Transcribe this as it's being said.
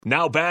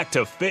Now back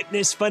to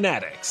Fitness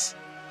Fanatics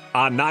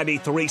on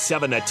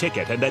 93.7 The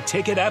Ticket and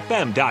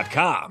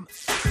theticketfm.com.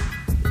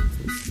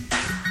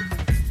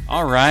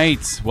 All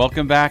right,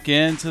 welcome back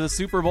into the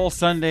Super Bowl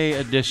Sunday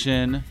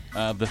edition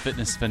of the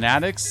Fitness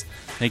Fanatics.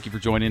 Thank you for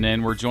joining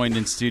in. We're joined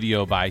in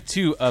studio by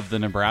two of the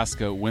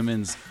Nebraska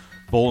women's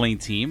bowling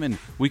team, and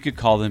we could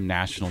call them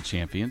national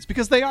champions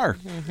because they are.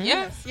 Mm-hmm.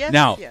 Yes.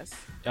 Now, yes.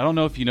 I don't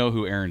know if you know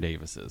who Aaron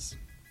Davis is.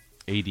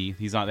 AD.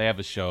 He's on. They have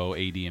a show,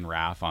 AD and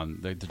Raph, on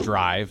the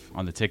Drive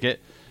on the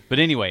Ticket. But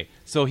anyway,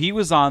 so he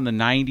was on the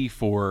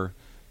 94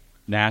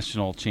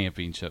 national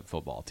championship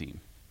football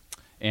team.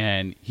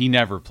 And he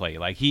never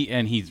played. He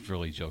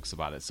really jokes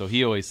about it. So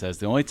he always says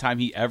the only time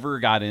he ever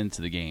got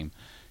into the game,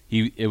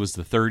 it was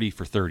the 30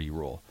 for 30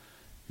 rule.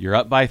 You're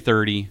up by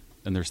 30,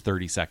 and there's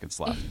 30 seconds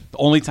left. The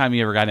only time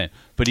he ever got in.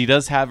 But he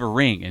does have a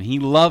ring, and he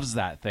loves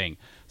that thing.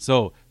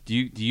 So do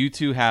you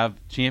two have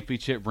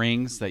championship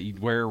rings that you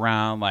wear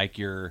around like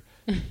you're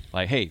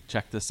like, hey,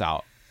 check this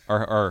out?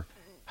 Or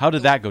how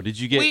did that go? Did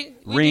you get we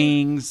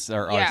rings? Do,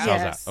 or yeah.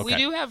 Yes. Okay. We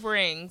do have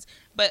rings,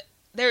 but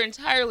they're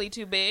entirely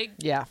too big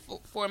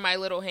for my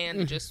little hand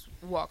to just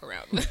walk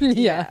around with.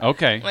 Yeah.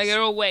 Okay. Like,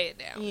 it'll weigh it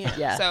down.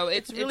 Yeah. So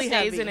It's really it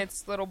stays heavy. in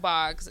its little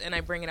box, and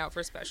I bring it out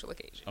for special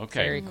occasions.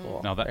 Okay. Very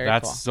cool. Now Very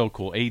that's cool. so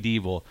cool. AD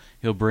he'll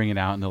bring it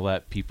out and he'll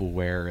let people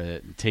wear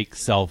it, and take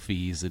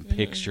selfies and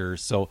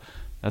pictures. So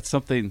that's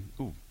something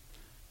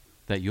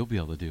that you'll be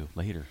able to do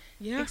later.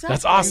 Yeah. Exactly.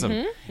 That's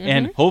awesome.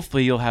 And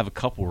hopefully you'll have a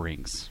couple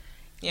rings.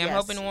 Yeah, I'm Yes.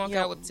 hoping to walk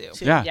Yep. out with two.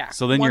 Yeah.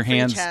 So then One your for each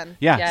hands, hand.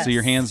 so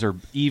your hands are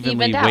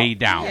evenly Evened out. weighed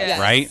down, Yes.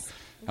 right?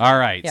 All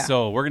right. Yeah.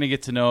 So we're gonna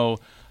get to know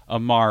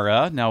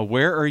Amara. Now,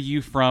 where are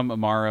you from,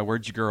 Amara?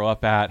 Where'd you grow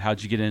up at?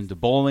 How'd you get into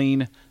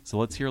bowling? So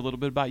let's hear a little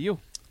bit about you.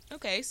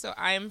 Okay, so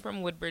I'm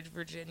from Woodbridge,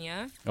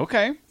 Virginia,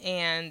 Okay.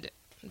 and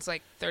it's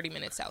like 30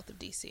 minutes south of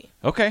D.C.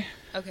 Okay.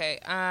 Okay,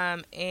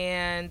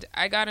 and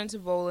I got into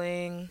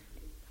bowling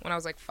when I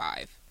was like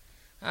 5.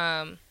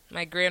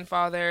 My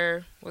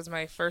grandfather was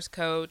my first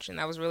coach, and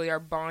that was really our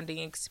bonding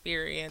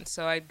experience.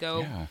 So I'd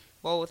go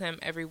bowl with him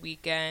every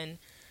weekend,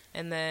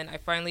 and then I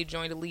finally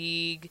joined a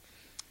league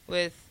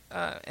with,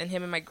 and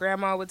him and my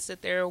grandma would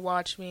sit there and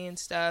watch me and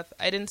stuff.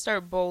 I didn't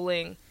start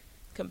bowling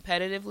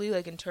competitively,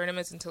 like in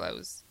tournaments, until I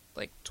was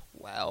like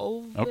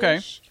 12.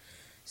 Okay.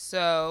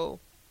 So,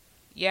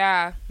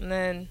 yeah, and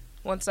then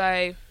once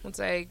I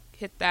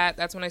hit that,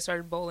 that's when I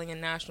started bowling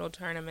in national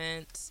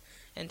tournaments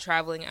and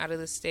traveling out of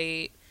the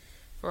state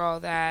for all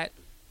that.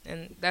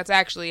 And that's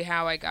actually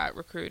how I got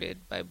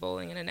recruited, by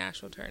bowling in a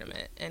national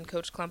tournament. And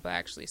Coach Klumpa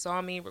actually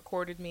saw me,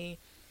 recorded me.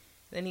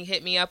 Then he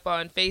hit me up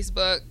on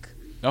Facebook.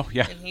 Oh,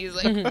 yeah. And he's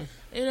like,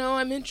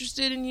 I'm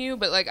interested in you.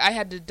 But, like, I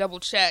had to double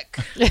check.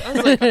 I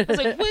was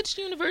like, which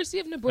University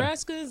of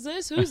Nebraska is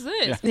this? Who's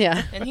this?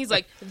 Yeah. And he's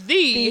like,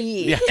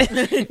 the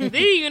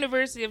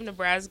University of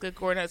Nebraska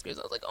Cornhuskers.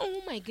 I was like,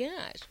 oh, my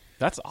gosh.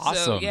 That's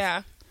awesome. So,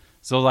 yeah.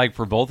 So, like,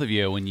 for both of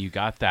you, when you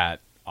got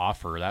that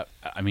offer, that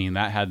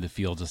had to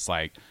feel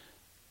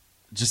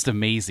just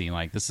amazing.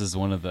 Like, this is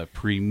one of the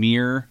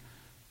premier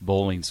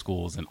bowling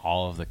schools in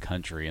all of the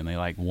country, and they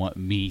want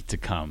me to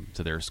come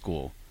to their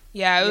school.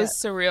 Yeah, it was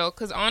surreal,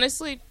 because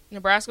honestly,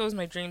 Nebraska was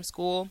my dream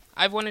school.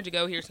 I've wanted to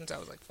go here since I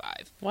was like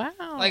 5. Wow.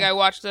 Like, I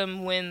watched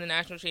them win the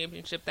national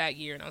championship that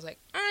year, and I was like,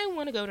 I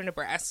want to go to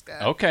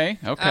Nebraska. Okay.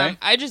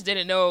 I just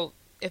didn't know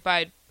if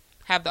I'd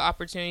have the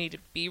opportunity to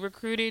be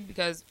recruited,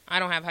 because I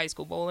don't have high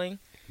school bowling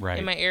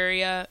in my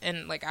area,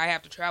 and like, I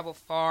have to travel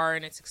far,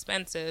 and it's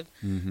expensive.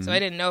 Mm-hmm. So I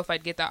didn't know if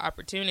I'd get that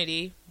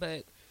opportunity,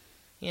 but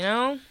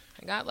I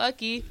got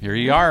lucky. Here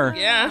you are.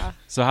 Yeah.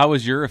 So how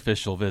was your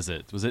official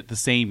visit? Was it the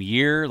same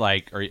year?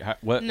 Like,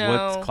 what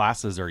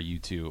classes are you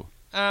two?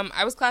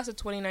 I was class of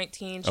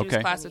 2019. She was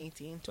class of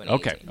 2018.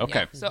 Okay.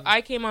 Yeah. So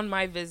I came on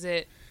my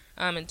visit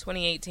in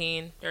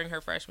 2018 during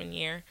her freshman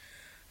year.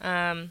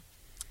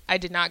 I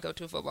did not go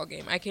to a football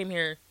game. I came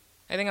here,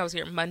 I think I was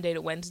here Monday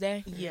to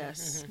Wednesday.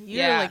 Yes.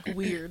 You're like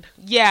weird.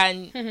 Yeah,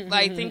 and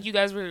I think you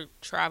guys were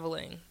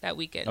traveling that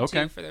weekend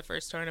too for the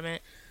first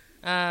tournament.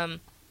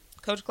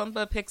 Coach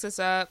Klumpa picks us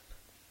up.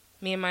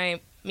 Me and my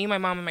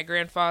mom and my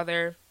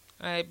grandfather.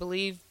 I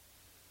believe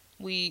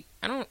I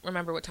don't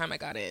remember what time I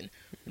got in,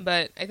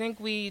 but I think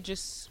we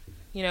just,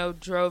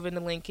 drove into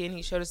Lincoln.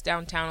 He showed us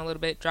downtown a little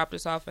bit, dropped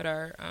us off at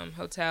our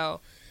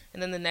hotel.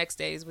 And then the next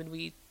day is when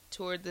we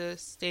toured the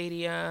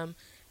stadium,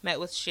 met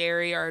with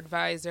Sherry, our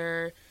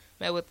advisor,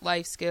 met with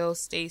Life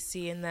Skills,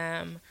 Stacy and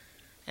them.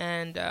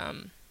 And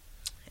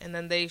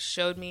then they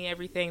showed me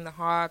everything, the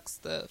Hawks,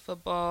 the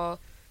football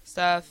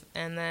stuff.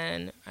 And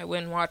then I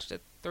went and watched a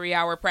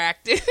 3-hour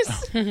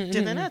practice. Did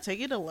they not take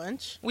you to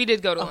lunch? We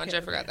did go to lunch.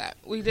 I forgot that.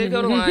 We did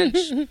go to lunch,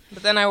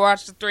 but then I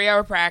watched a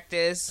 3-hour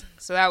practice,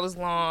 so that was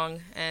long.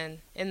 And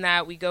in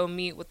that, we go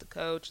meet with the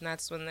coach, and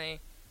that's when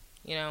they,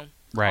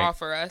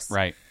 offer us.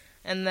 Right.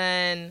 And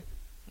then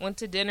went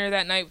to dinner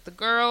that night with the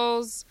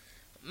girls.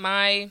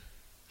 My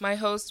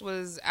host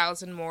was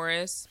Allison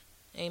Morris.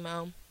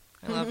 Amo.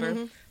 I love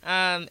her.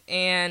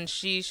 And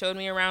she showed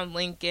me around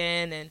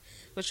Lincoln and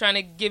was trying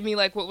to give me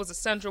what was a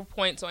central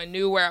point so I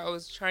knew where I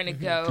was trying to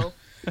go.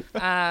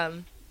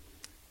 And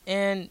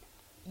And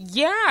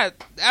yeah,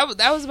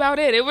 that was about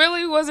it. It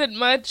really wasn't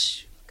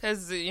much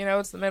because,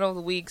 it's the middle of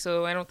the week,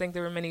 so I don't think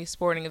there were many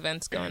sporting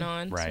events going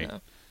on. Right.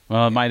 So.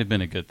 Well, it might have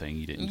been a good thing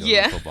you didn't go to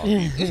the football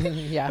game.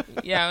 Yeah.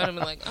 Yeah, I would have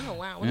been like, oh,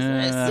 wow, what is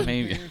this?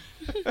 Maybe.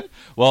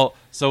 Well,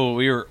 so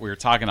we were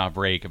talking off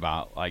break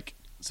about,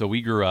 so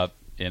we grew up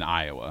in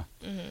Iowa,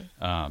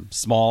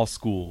 small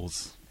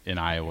schools in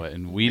Iowa,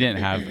 and we didn't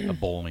have a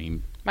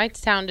bowling. My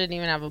town didn't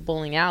even have a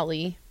bowling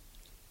alley.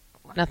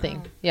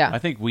 Nothing. Yeah. I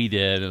think we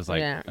did. It was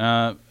like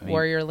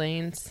Warrior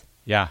Lanes.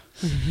 Yeah.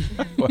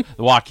 The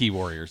Waukee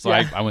Warriors. So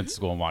Yeah. I went to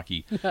school in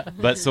Waukee.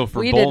 But so for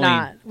we bowling, did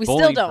not. We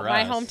bowling still don't. for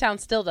My us- hometown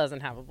still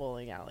doesn't have a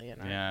bowling alley.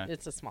 Yeah.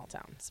 It's a small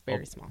town. It's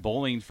very small.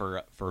 Bowling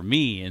for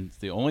me, and it's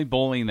the only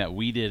bowling that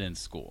we did in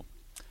school.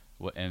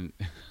 And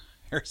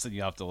Harrison,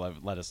 you have to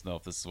let us know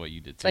if this is what you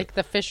did too. Like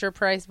the Fisher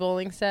Price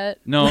bowling set.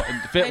 No,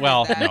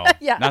 no,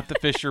 Yeah. not the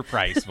Fisher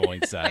Price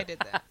bowling set. I did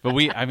that. But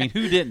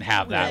who didn't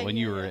have that when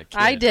you were a kid?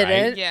 I did right?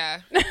 it. Yeah.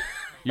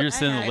 You're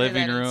just in the I did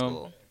living that in room,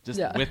 school. just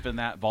Yeah. whipping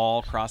that ball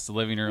across the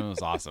living room. It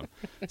was awesome.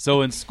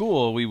 So in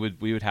school, we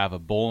would have a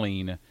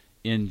bowling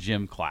in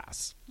gym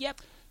class.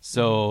 Yep.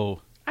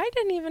 So I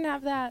didn't even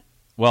have that.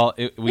 well,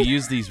 we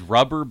used these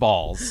rubber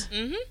balls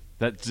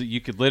that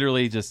you could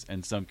literally just.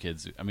 And some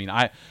kids,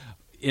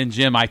 in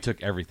gym, I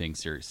took everything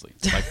seriously.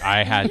 Like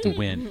I had to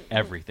win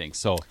everything.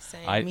 So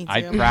Same. Me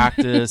I'd too.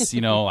 practice,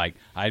 like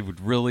I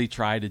would really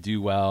try to do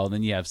well. And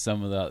then you have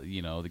some of the,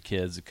 the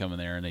kids that come in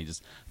there and they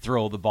just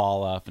throw the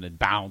ball up and it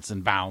bounce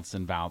and bounce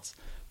and bounce.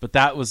 But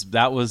that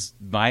was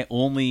my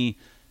only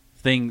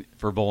thing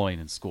for bowling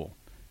in school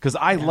because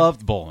I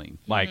loved bowling.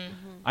 Like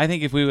I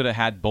think if we would have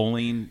had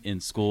bowling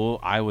in school,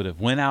 I would have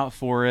went out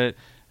for it.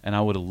 And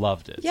I would have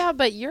loved it. Yeah,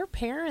 but your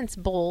parents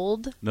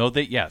bowled. No,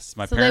 yes,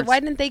 my So parents. why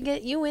didn't they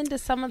get you into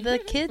some of the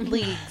kid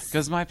leagues?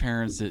 Because my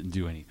parents didn't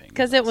do anything.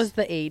 Because it was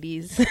the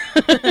 80s.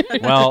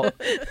 Well,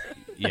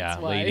 yeah,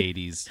 That's why. late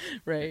 80s,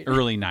 Right.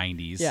 early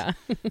 90s. Yeah.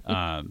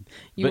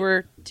 You but-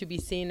 were to be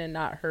seen and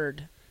not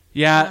heard.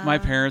 Yeah, my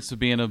parents would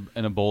be in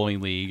a bowling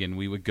league, and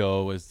we would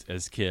go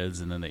as kids,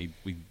 and then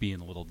we'd be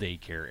in a little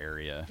daycare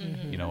area,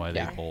 while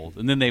they bowled,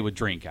 and then they would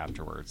drink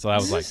afterwards. So I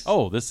was like,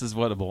 oh, this is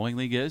what a bowling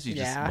league is. You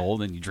just Yeah.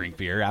 bowl and you drink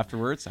beer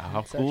afterwards.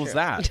 How So cool is true.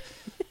 that?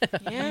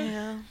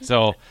 Yeah.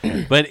 So,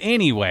 but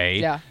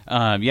anyway,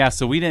 Yeah.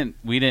 So we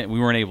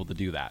weren't able to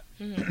do that.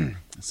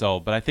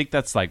 So, but I think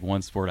that's like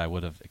one sport I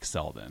would have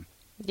excelled in.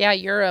 Yeah,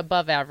 you're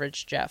above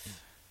average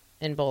Jeff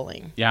in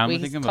bowling. Yeah, I'm we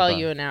thinking call above.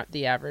 you an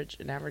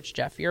average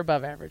Jeff. You're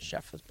above average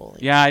Jeff with bowling.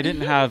 Yeah, I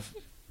didn't have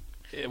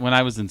when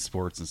I was in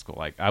sports in school.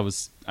 Like I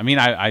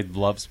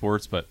love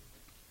sports, but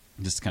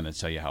just to kind of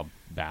tell you how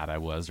bad I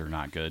was or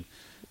not good.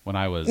 When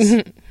I was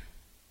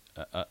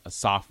a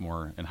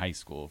sophomore in high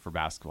school for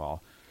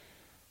basketball,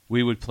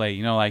 we would play.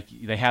 Like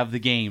they have the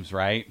games,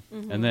 right?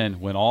 And then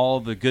when all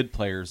the good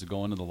players would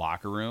go into the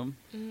locker room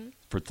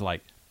to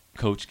like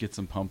coach gets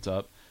them pumped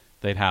up,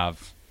 they'd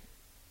have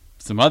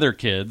some other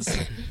kids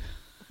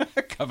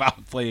come out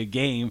and play a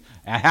game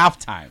at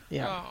halftime.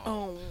 Yeah.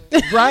 Oh.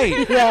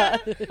 Right. Yeah.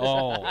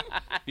 Oh,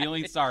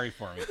 feeling sorry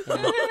for me.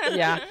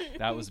 Yeah.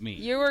 That was me.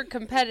 You were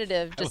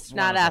competitive, was just one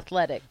not of them.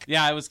 athletic.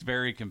 Yeah, I was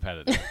very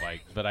competitive,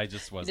 but I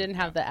just You wasn't. didn't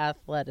have the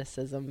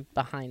athleticism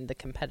behind the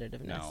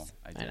competitiveness. No,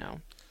 I didn't. know.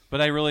 But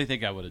I really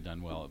think I would have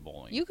done well at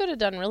bowling. You could have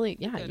done you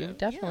Could've.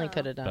 definitely Yeah.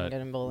 could have done But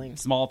good in bowling.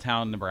 Small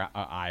town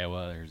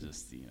Iowa. There's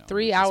just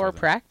 3-hour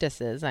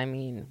practices. I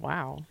mean,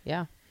 wow.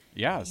 Yeah.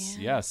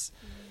 Yes.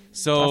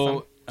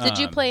 So Did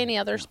you play any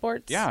other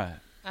sports? Yeah.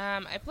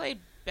 I played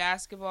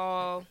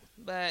basketball,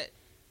 but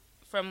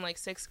from like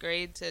 6th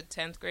grade to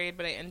 10th grade,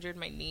 but I injured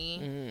my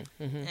knee.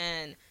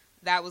 And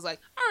that was like,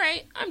 all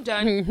right, I'm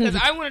done. Because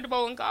I wanted to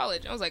bowl in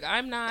college. I was like,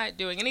 I'm not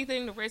doing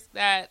anything to risk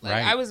that. Like,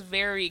 Right. I was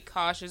very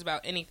cautious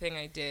about anything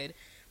I did.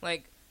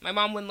 Like, my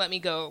mom wouldn't let me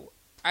go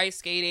ice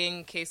skating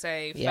in case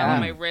I fell on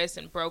my wrist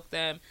and broke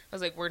them. I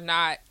was like, we're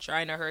not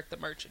trying to hurt the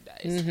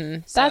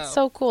merchandise. That's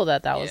so cool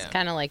that was yeah.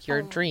 kind of like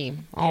your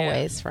dream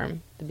always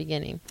from the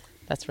beginning.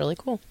 That's really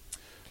cool.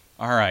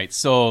 All right.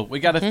 So we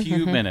got a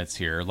few minutes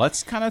here.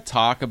 Let's kind of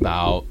talk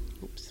about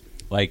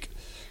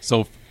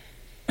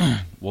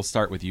we'll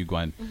start with you,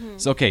 Gwen.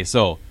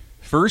 So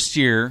first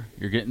year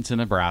you're getting to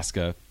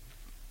Nebraska.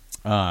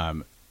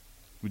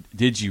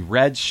 Did you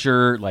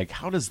redshirt? Like,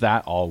 how does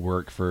that all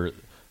work for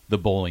the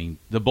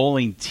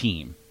bowling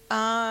team?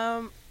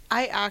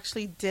 I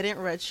actually didn't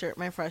redshirt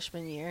my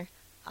freshman year.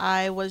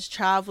 I was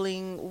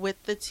traveling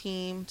with the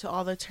team to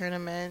all the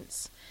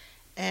tournaments,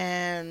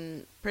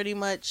 and pretty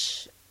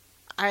much,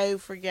 I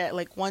forget,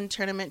 like one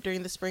tournament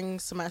during the spring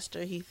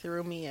semester, he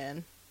threw me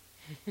in.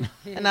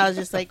 And I was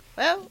just like,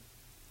 well,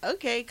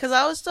 okay, because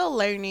I was still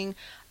learning.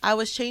 I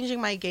was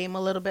changing my game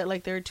a little bit,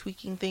 like they were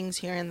tweaking things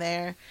here and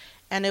there,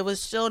 and it was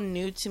still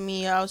new to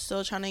me. I was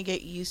still trying to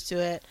get used to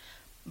it,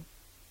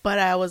 but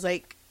I was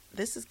like,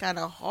 this is kind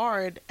of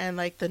hard, and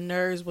like the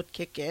nerves would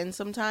kick in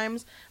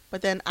sometimes,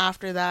 but then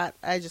after that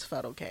I just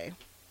felt okay.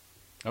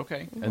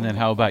 Okay. And then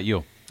how about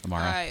you,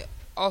 Amara? I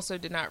also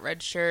did not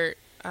redshirt.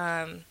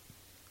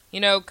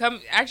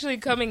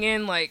 Coming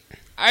in like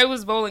I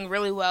was bowling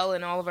really well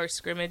in all of our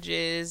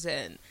scrimmages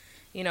and,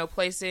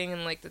 placing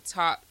in like the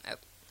top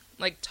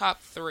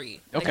 3,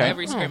 like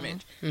every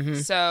scrimmage.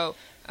 So,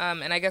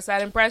 and I guess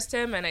that impressed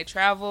him, and I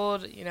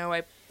traveled,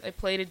 I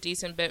played a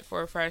decent bit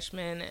for a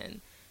freshman,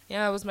 and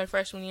it was my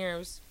freshman year.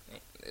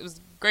 It was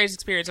the greatest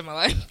experience of my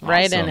life.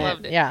 Right Awesome. in it.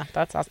 Loved it. Yeah,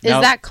 that's awesome. Now-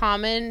 Is that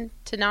common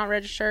to not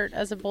redshirt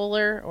as a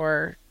bowler,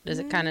 or does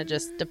it kind of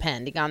just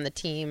depending on the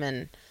team?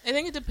 And I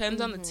think it depends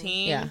on the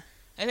team. Yeah.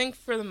 I think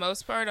for the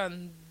most part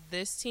on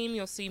this team,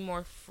 you'll see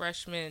more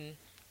freshmen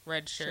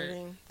redshirt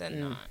Shirting. than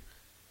not.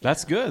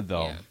 That's good,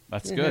 though. Yeah.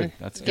 That's good.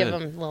 That's give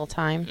good. them a little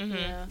time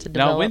Yeah. to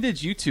develop. Now, when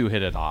did you two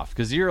hit it off?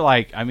 Because you're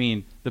like, I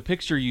mean, the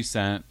picture you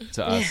sent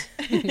to us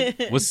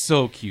was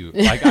so cute.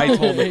 Like, I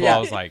told Nicole, I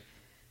was like,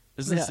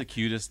 isn't this the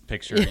cutest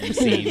picture you've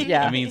seen?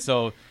 Yeah. I mean,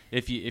 so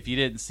if you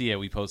didn't see it,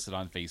 we posted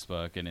on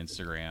Facebook and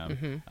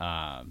Instagram.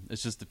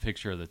 It's just a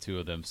picture of the two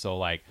of them. So,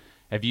 like,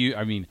 are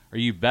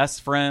you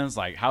best friends?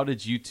 Like, how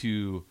did you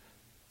two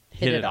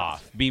hit it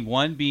off?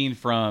 One being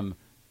from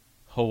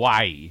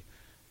Hawaii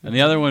and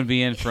the other one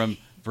being from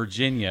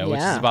Virginia, which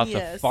is about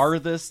the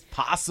farthest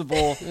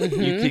possible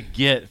you could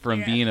get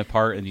from being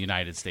apart in the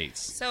United States.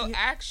 So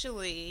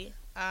actually,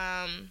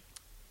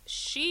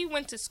 she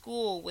went to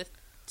school with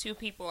 2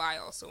 people I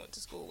also went to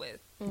school with.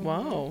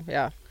 Whoa,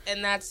 yeah.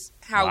 And that's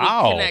how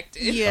Wow. we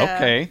connected. Yeah.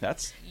 Okay,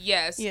 that's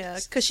Yes. Yeah,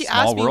 because she Small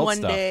asked me world one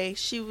stuff. day,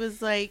 she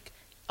was like,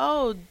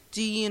 oh,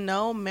 do you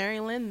know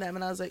Marilyn them?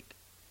 And I was like,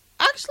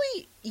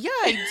 actually, yeah,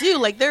 I do.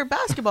 Like, they're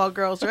basketball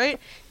girls, right?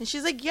 And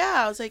she's like,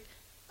 yeah. I was like,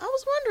 I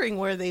was wondering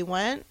where they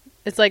went.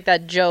 It's like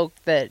that joke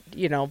that,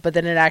 but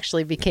then it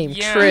actually became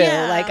Yeah. true.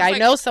 Yeah. Like, It's I like-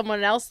 know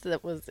someone else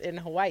that was in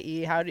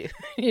Hawaii. How do you,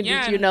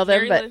 Yeah, did you know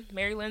them?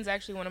 Mary Lynn's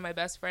actually one of my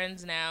best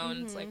friends now,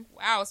 and it's like, Mm-hmm.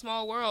 wow,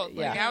 small world.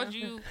 Like, Yeah. how would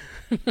you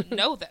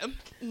know them?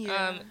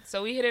 Yeah.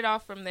 So we hit it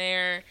off from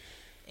there,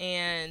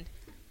 and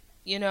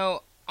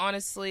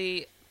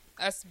honestly,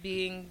 us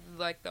being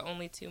like the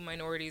only 2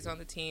 minorities on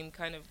the team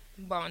kind of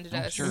bonded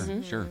us.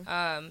 sure, sure.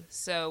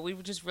 So we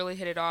just really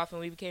hit it off, and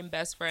we became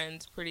best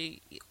friends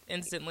pretty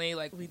instantly.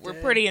 Like, we're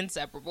did. pretty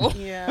inseparable.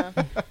 Yeah.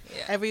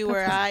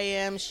 Everywhere I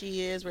am,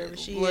 she is. Wherever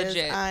she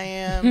Legit. is, I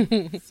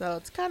am. So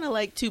it's kind of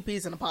like 2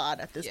 peas in a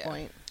pod at this Yeah.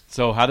 point.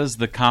 So how does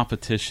the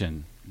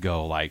competition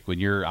go? Like when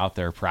you're out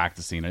there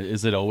practicing,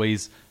 is it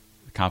always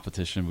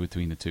competition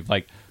between the two?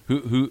 Like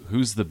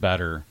who's the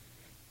better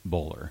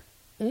bowler?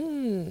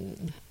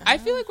 I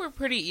feel like we're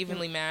pretty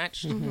evenly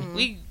matched.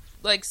 We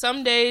like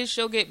some days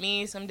she'll get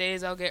me, some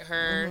days I'll get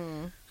her.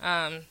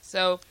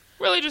 So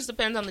really just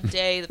depends on the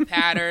day, the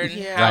pattern,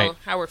 Yeah. Right.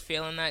 how we're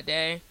feeling that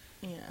day.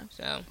 Yeah.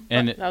 So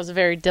And that was a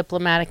very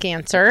diplomatic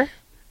answer.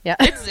 Yeah.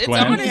 it's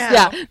Gwen? honest.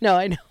 Yeah. No,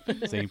 I know.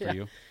 same for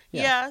you.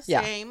 Yeah,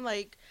 Yeah. same.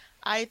 Like,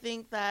 I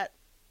think that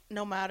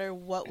no matter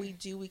what we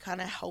do, we kind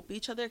of help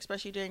each other,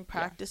 especially during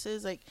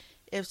practices. Like,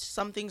 if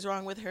something's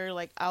wrong with her,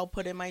 like, I'll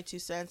put in my 2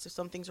 cents. If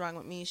something's wrong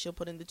with me, she'll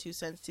put in the 2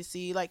 cents to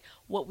see, like,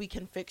 what we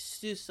can fix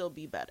to still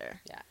be better.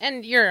 Yeah,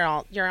 and you're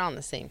on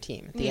the same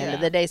team at the end of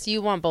Yeah. the day, so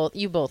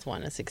you both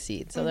want to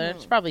succeed. So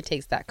that probably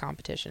takes that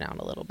competition out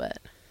a little bit.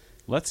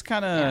 Let's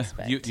kind of.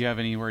 Aspect. Do you have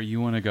anywhere you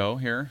want to go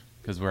here?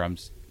 Because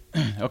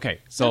okay,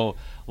 so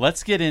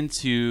let's get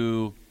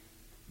into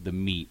the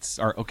meets.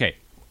 Are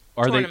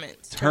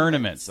Tournaments. they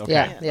tournaments? Okay,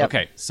 Yeah, yep.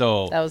 okay.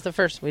 So That was the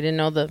first. We didn't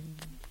know the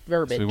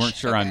verbiage. we weren't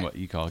sure on what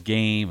you call a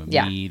game, a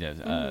Yeah. meet.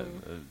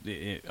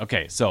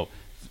 Okay, so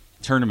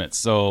tournaments.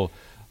 So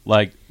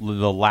like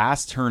the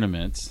last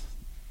tournament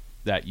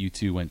that you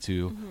two went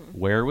to,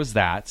 where was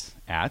that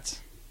at?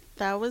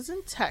 That was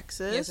in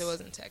Texas. Yes, it was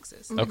in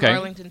Texas. Okay.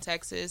 Arlington,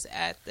 Texas,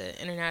 at the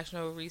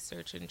International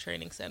Research and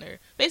Training Center.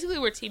 Basically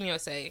where Team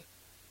USA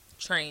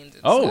trains.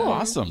 And Oh, stuff.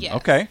 awesome. Yes.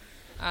 Okay.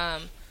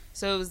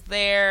 So it was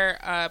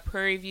there.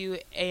 Prairie View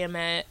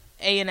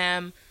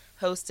A&M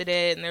hosted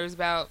it, and there was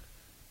about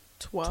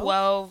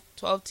 12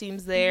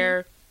 teams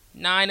there.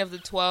 9 of the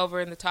 12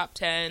 were in the top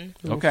 10.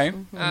 Okay.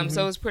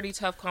 So it was pretty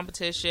tough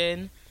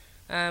competition.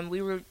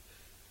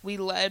 We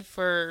led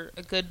for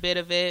a good bit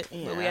of it,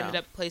 but we Yeah. ended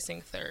up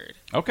placing 3rd.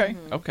 Okay.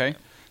 Okay.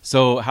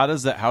 So how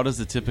does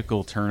the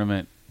typical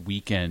tournament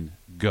weekend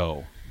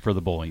go for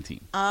the bowling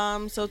team?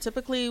 So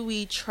typically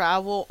we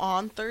travel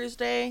on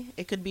Thursday.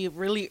 It could be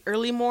really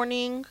early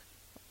morning.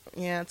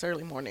 Yeah, it's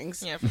early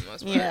mornings. Yeah, for the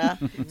most part. Yeah.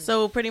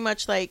 So pretty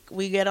much like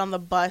we get on the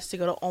bus to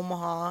go to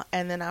Omaha,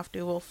 and then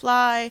after we'll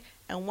fly.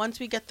 And once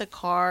we get the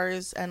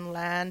cars and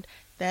land,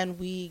 then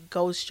we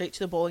go straight to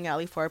the bowling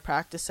alley for our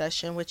practice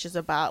session, which is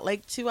about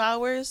like 2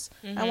 hours,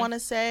 I want to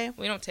say.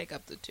 We don't take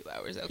up to 2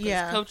 hours, though, 'cause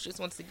Yeah. Coach just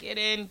wants to get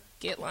in,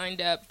 get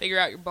lined up, figure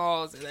out your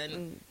balls, and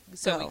then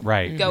so we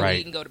Right. go right.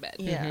 eat and go to bed.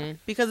 Yeah.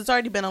 Because it's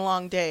already been a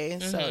long day.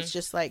 So it's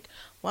just like,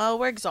 well,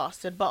 we're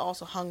exhausted, but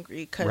also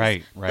hungry. Because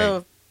Right,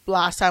 the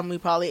last time we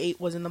probably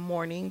ate was in the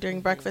morning during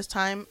breakfast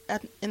time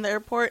in the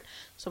airport.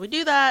 So we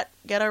do that,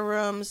 get our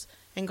rooms,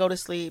 and go to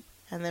sleep.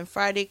 And then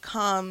Friday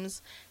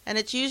comes, and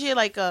it's usually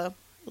like a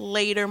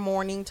later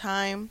morning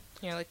time.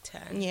 Yeah, like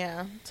 10.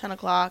 Yeah, 10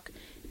 o'clock.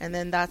 And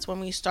then that's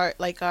when we start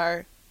like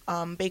our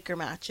Baker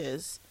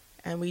matches.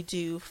 And we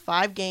do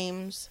 5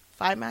 games,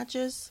 5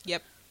 matches.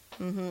 Yep.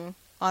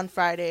 on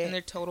Friday. And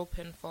their total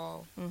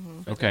pinfall.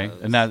 Okay,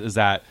 those. and is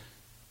that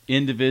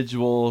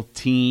individual,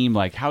 team?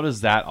 Like, how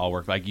does that all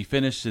work? Like, you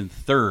finished in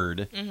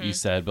third, you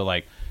said, but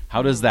like,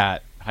 how does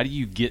that? How do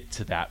you get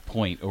to that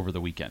point over the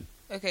weekend?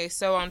 Okay,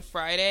 so on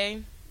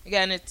Friday,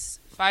 again, it's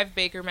 5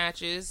 Baker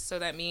matches, so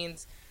that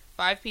means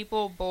 5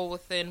 people bowl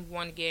within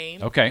 1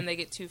 game. Okay. And they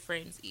get 2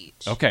 frames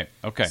each. Okay.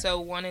 So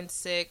 1 and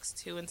 6,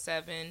 2 and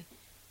 7,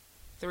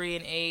 3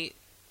 and 8,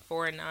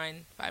 4 and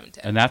 9, 5 and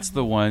 10. And that's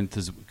the one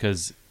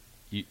because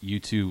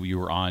you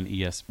were on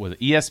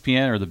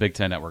ESPN or the Big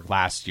Ten Network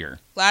last year.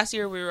 Last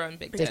year we were on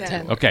Big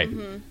Ten. Okay,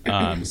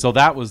 so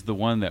that was the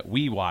one that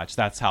we watched.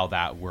 That's how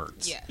that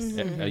worked. Yes.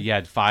 You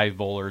had 5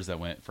 bowlers that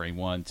went frame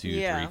 1, 2,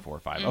 3, 4,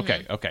 5.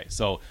 Okay.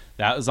 So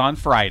that was on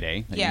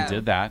Friday that you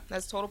did that.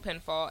 That's total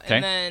pinfall. Okay.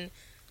 And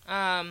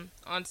then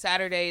on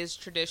Saturday is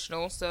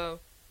traditional. So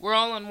we're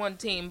all on one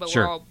team, but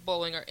Sure. we're all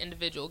bowling our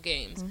individual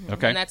games.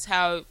 Okay. And that's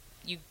how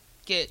you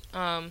get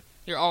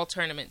your all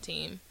tournament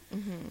team.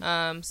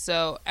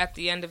 So at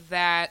the end of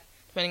that,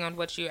 depending on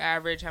what you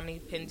average, how many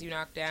pins you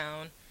knock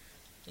down,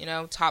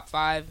 top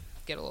 5,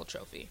 get a little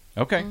trophy.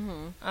 Okay.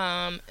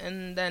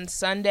 And then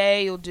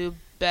Sunday you'll do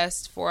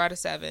best 4 out of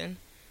 7,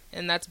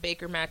 and that's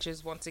Baker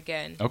matches once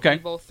again. Okay. You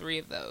bowl 3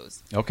 of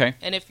those. Okay.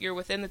 And if you're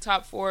within the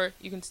top 4,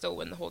 you can still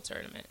win the whole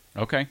tournament.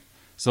 Okay.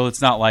 So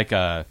it's not like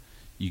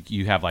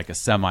you have like a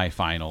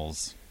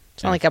semifinals.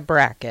 It's not like a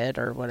bracket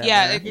or whatever.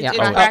 Yeah, it's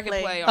bracket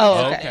play.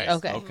 On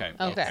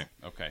Sundays.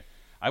 Okay.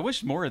 I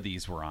wish more of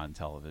these were on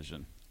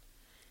television.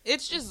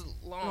 It's just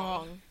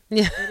long.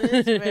 Yeah.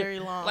 It is very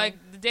long. Like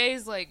the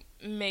days,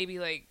 maybe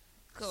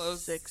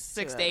close 6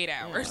 to 8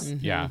 hours.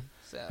 Yeah.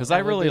 So Because I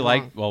really be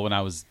liked, well, when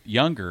I was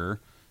younger,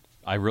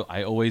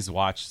 I always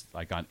watched,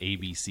 like on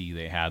ABC,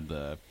 they had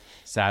the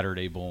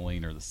Saturday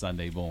bowling or the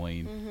Sunday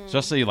bowling,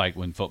 especially like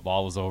when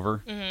football was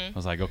over. I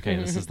was like, okay,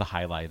 this is the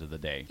highlight of the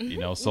day,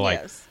 So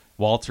like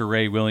Walter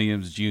Ray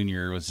Williams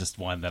Jr. was just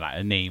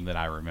a name that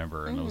I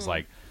remember, and it was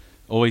like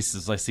always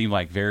seemed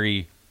like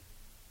very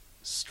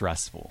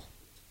stressful.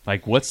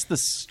 Like, what's the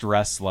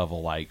stress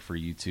level like for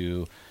you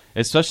two,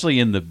 especially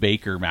in the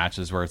Baker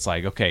matches where it's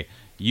like, okay,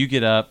 you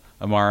get up,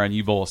 Amara, and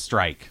you bowl a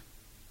strike,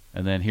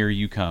 and then here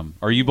you come,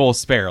 or you bowl a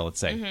spare, let's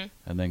say,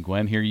 and then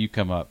Gwen, here you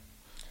come up.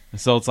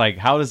 So it's like,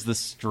 how does the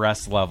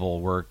stress level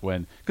work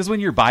because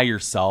when you're by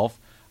yourself,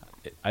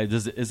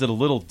 is it a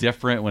little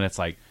different when it's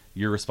like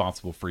you're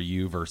responsible for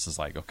you versus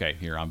like, okay,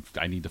 here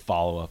I need to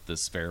follow up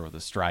this spare with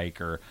a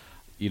strike, or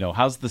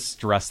how's the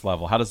stress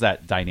level? How does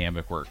that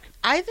dynamic work?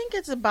 I think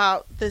it's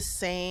about the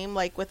same,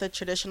 like with a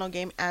traditional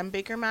game and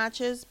Baker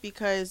matches,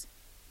 because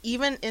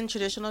even in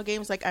traditional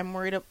games, like I'm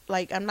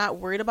not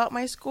worried about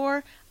my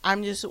score.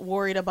 I'm just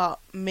worried about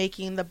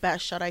making the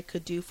best shot I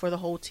could do for the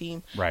whole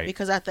team. Right.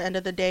 Because at the end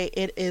of the day,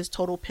 it is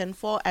total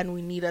pinfall, and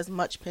we need as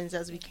much pins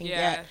as we can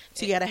get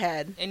to get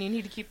ahead. And you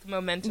need to keep the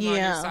momentum on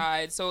your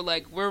side. So,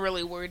 we're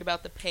really worried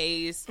about the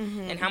pace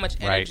and how much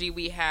energy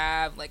we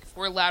have. Like, if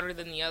we're louder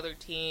than the other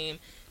team.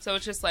 So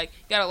it's just you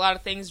got a lot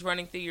of things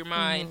running through your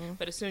mind,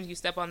 but as soon as you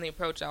step on the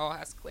approach, it all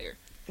has to clear.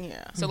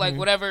 Yeah. So,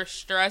 whatever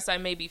stress I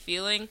may be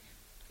feeling,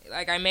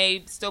 I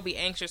may still be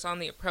anxious on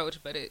the approach,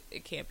 but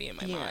it can't be in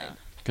my mind.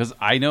 Because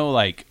I know,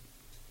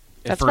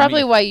 that's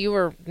probably why you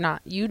were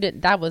not. You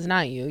did. That was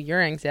not you.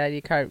 Your anxiety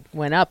card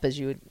went up as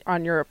you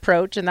on your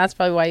approach, and that's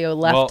probably why you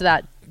left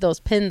those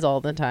pins all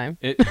the time.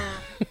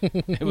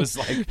 It was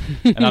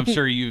and I'm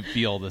sure you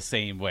feel the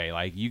same way.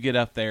 Like, you get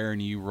up there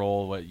and you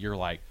roll what you're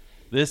like,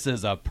 this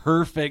is a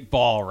perfect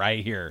ball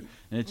right here,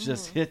 and it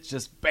just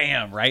hits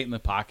bam right in the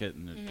pocket,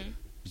 and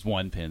there's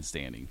one pin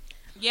standing.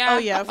 Yeah. Oh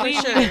yeah, for we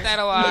sure. get that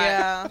a lot.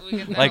 Yeah. We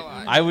get that Like, a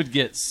lot. I would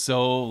get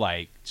so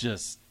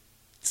just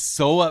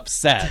so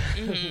upset.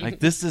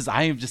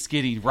 I am just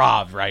getting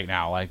robbed right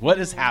now. Like, what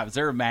is happening? Is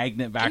there a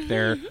magnet back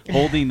there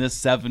holding this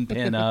 7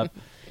 pin up?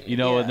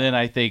 And then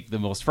I think the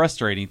most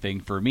frustrating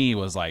thing for me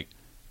was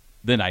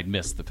then I'd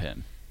miss the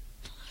pin.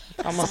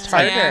 Almost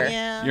harder.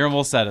 Yeah. You're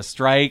almost at a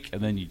strike,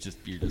 and then you're just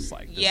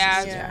like,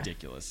 this is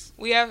ridiculous.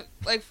 We have,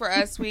 for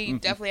us, we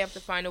definitely have to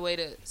find a way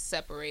to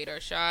separate our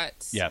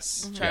shots.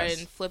 Yes. Try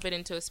and flip it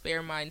into a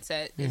spare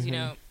mindset, because,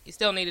 you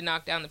still need to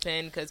knock down the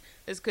pin, because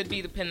this could be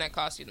the pin that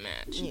cost you the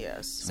match.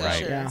 Yes. So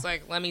Right. it's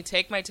let me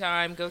take my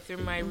time, go through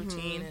my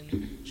routine,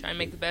 and try and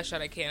make the best shot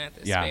I can at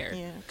this spare.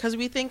 Yeah, because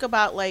we think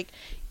about,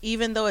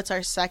 even though it's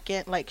our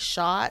second,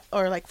 shot,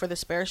 or, for the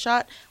spare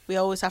shot, we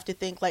always have to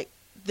think,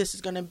 this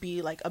is going to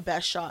be a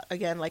best shot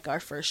again,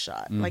 our first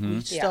shot. We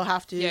still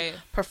have to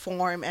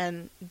perform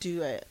and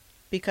do it,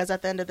 because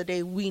at the end of the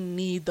day, we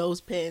need those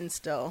pins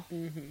still.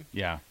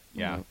 Yeah.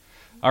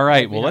 All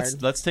right, well,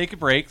 let's take a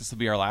break. This will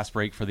be our last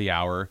break for the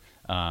hour.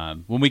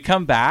 When we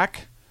come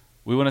back,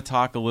 we want to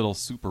talk a little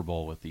Super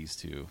Bowl with these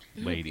two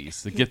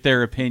ladies to get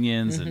their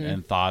opinions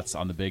and thoughts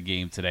on the big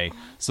game today.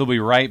 So we'll be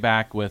right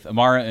back with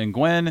Amara and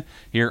Gwen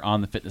here on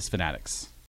the Fitness Fanatics.